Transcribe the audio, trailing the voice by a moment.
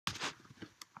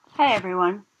Hi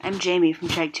everyone, I'm Jamie from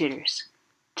Chegg Tutors.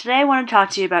 Today I want to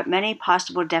talk to you about many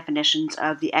possible definitions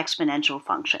of the exponential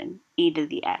function, e to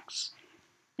the x.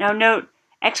 Now note,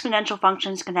 exponential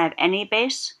functions can have any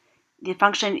base. The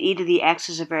function e to the x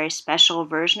is a very special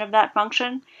version of that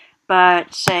function,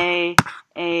 but say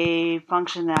a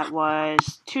function that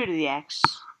was 2 to the x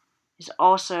is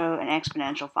also an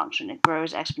exponential function. It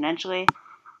grows exponentially,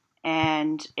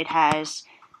 and it has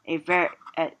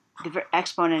the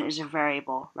exponent is a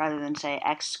variable rather than, say,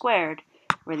 x squared,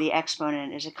 where the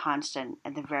exponent is a constant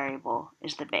and the variable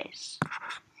is the base.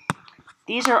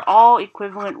 These are all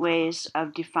equivalent ways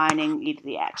of defining e to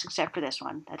the x, except for this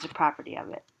one. That's a property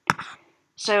of it.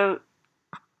 So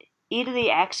e to the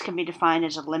x can be defined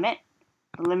as a limit.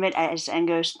 The limit as n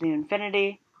goes to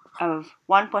infinity of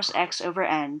 1 plus x over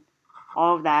n,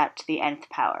 all of that to the nth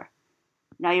power.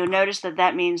 Now you'll notice that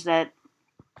that means that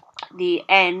the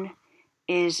n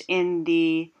is in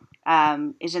the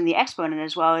exponent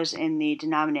as well as in the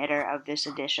denominator of this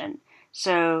addition.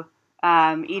 So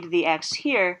e to the x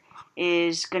here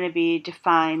is going to be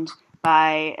defined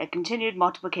by a continued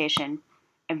multiplication,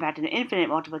 in fact an infinite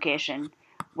multiplication,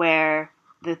 where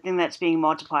the thing that's being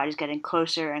multiplied is getting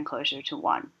closer and closer to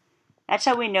 1. That's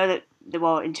how we know that,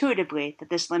 well, intuitively, that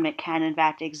this limit can in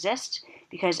fact exist,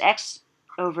 because x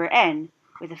over n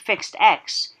with a fixed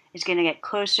x is going to get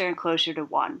closer and closer to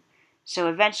 1. So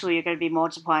eventually you're going to be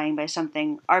multiplying by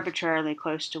something arbitrarily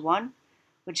close to 1,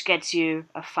 which gets you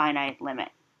a finite limit.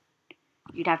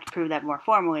 You'd have to prove that more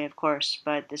formally, of course,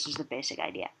 but this is the basic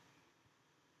idea.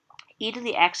 E to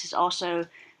the x is also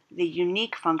the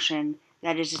unique function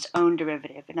that is its own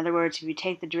derivative. In other words, if you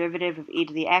take the derivative of e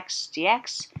to the x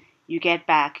dx, you get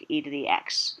back e to the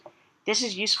x. This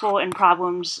is useful in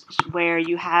problems where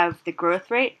you have the growth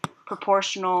rate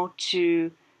proportional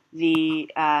to the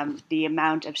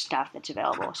amount of stuff that's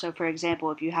available. So for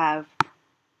example, if you have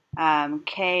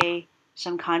k,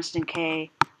 some constant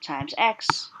k times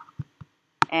x,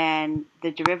 and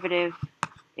the derivative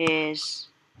is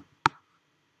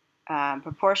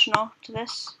proportional to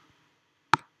this,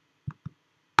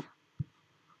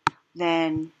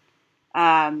 then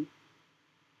the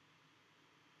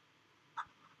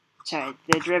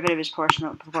derivative is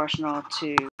proportional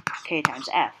to k times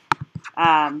f.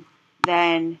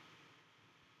 Then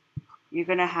you're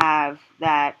going to have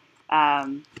that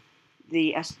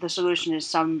the solution is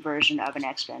some version of an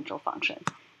exponential function.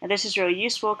 Now this is really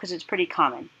useful because it's pretty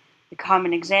common. The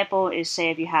common example is,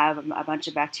 say, if you have a bunch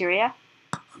of bacteria,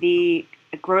 the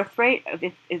growth rate of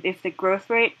if the growth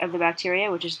rate of the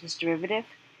bacteria, which is this derivative,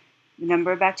 the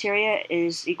number of bacteria,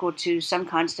 is equal to some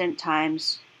constant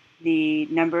times the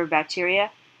number of bacteria,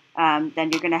 then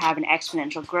you're going to have an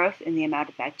exponential growth in the amount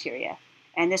of bacteria.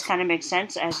 And this kind of makes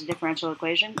sense as a differential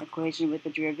equation with the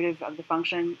derivative of the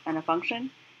function and a function,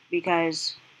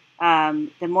 because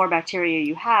the more bacteria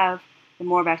you have, the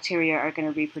more bacteria are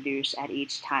going to reproduce at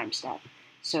each time step.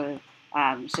 So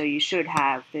you should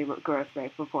have the growth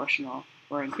rate proportional,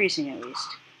 or increasing at least,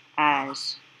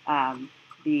 as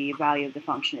the value of the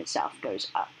function itself goes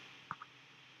up.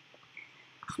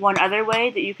 One other way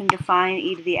that you can define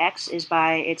e to the x is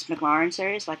by its Maclaurin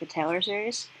series, like a Taylor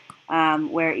series,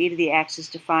 where e to the x is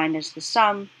defined as the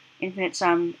sum, infinite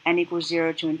sum, n equals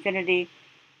 0 to infinity,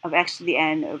 of x to the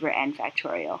n over n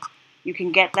factorial. You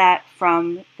can get that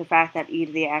from the fact that e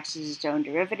to the x is its own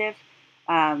derivative,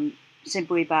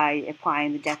 simply by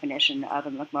applying the definition of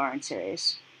a Maclaurin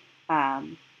series.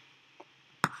 One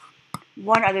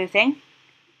other thing,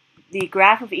 the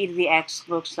graph of e to the x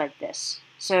looks like this.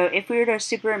 So if we were to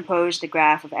superimpose the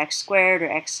graph of x squared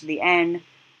or x to the n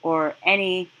or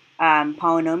any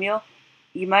polynomial,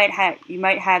 you might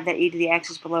have that e to the x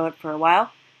is below it for a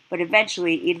while, but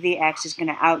eventually e to the x is going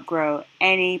to outgrow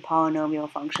any polynomial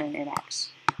function in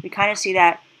x. We kind of see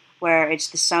that where it's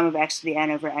the sum of x to the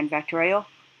n over n factorial.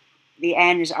 The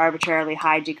n is arbitrarily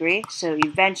high degree, so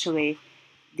eventually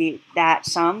that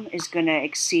sum is going to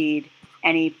exceed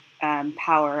any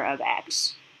power of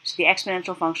x. So the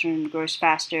exponential function grows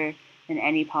faster than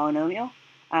any polynomial,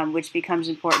 which becomes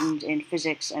important in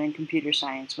physics and in computer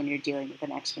science when you're dealing with an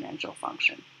exponential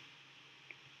function.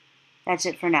 That's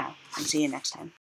it for now, and see you next time.